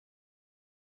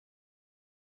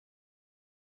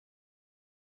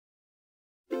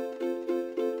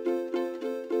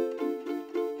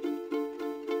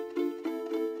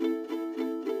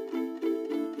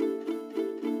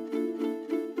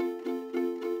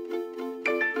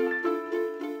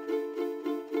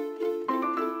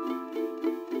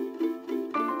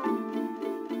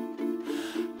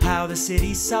how the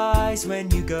city sighs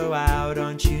when you go out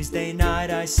on Tuesday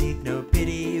night. I seek no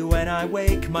pity when I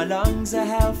wake, my lungs are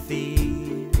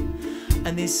healthy.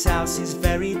 And this house is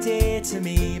very dear to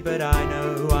me, but I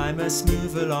know I must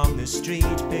move along the street,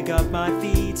 pick up my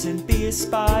feet and be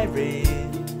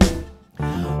aspiring.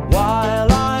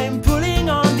 While I'm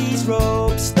pulling on these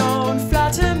ropes, don't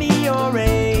flatter me or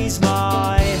raise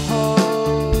my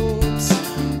hopes.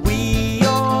 We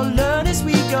all learn as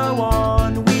we go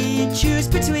on, we choose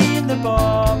between the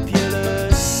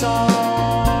popular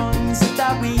songs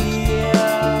that we hear.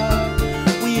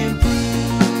 We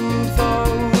improve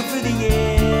over the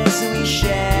years, and we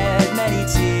shed many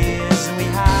tears, and we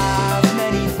have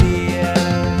many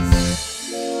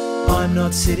fears. I'm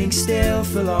not sitting still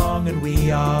for long, and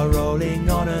we are rolling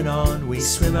on and on. We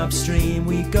swim upstream,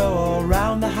 we go all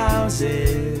round the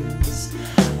houses,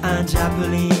 and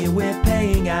happily we're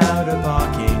paying out a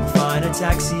parking fine, a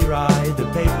taxi ride. The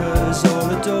papers all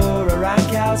adore a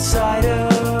rank outsider.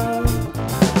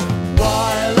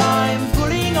 While I'm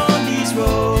pulling on these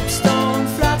ropes, don't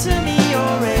flatter me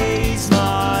or raise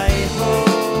my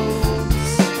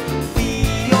hopes.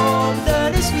 We all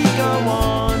learn as we go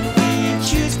on, we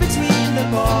choose between the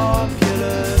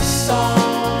popular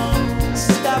songs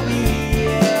that we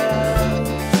hear.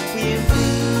 We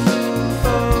improve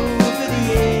over the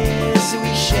years, and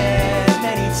we shed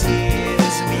many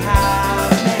tears, and we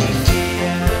have many fears.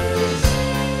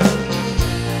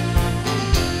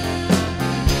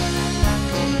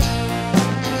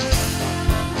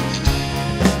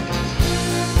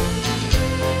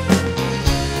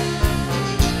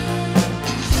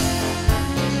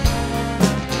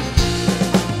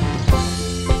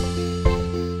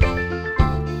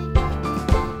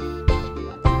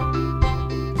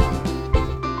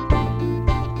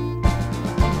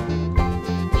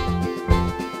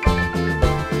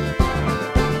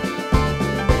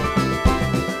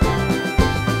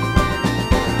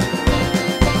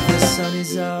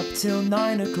 Up till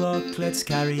 9 o'clock, let's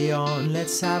carry on,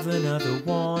 let's have another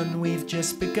one. We've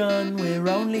just begun, we're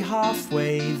only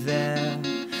halfway there.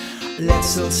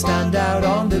 Let's all stand out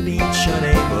on the beach,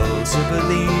 unable to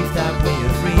believe that we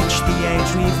have reached the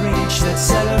age we've reached. Let's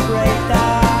celebrate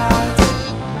that.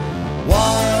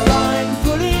 While I'm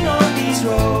pulling on these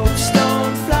ropes,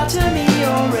 don't flatter me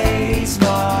or raise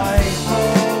my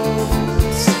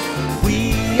hopes. We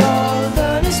all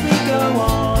learn as we go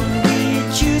on, we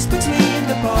choose between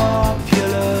the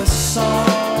popular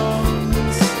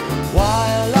songs.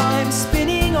 While I'm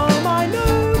spinning all my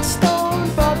notes,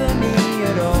 don't bother me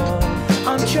at all.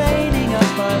 I'm training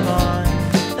up my mind,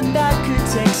 and that could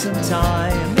take some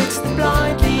time. It's the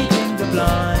blind leading the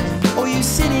blind, or you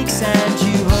cynics and you